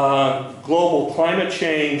global climate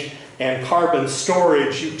change and carbon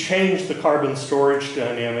storage, you change the carbon storage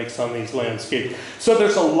dynamics on these landscapes. So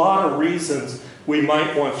there's a lot of reasons we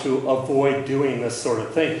might want to avoid doing this sort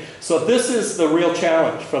of thing. So this is the real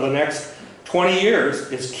challenge for the next 20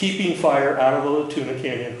 years, is keeping fire out of the Tuna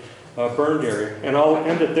Canyon burned area. And I'll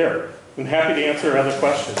end it there. I'm happy to answer other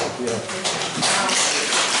questions.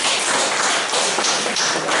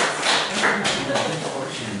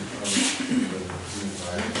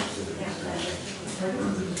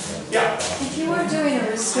 Yeah. If you were doing a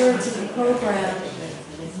restorative program,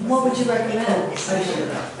 what would you recommend?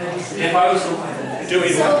 If I was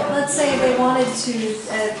doing So let's say they wanted to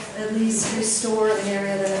at least restore an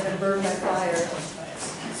area that had been burned by fire.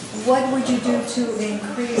 What would you do to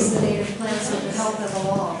increase the native plants that would help them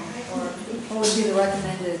along? Or what would be the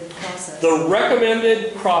recommended process? The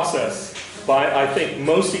recommended process by, I think,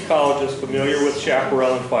 most ecologists familiar with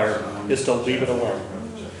chaparral and fire is to leave it alone.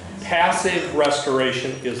 Passive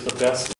restoration is the best.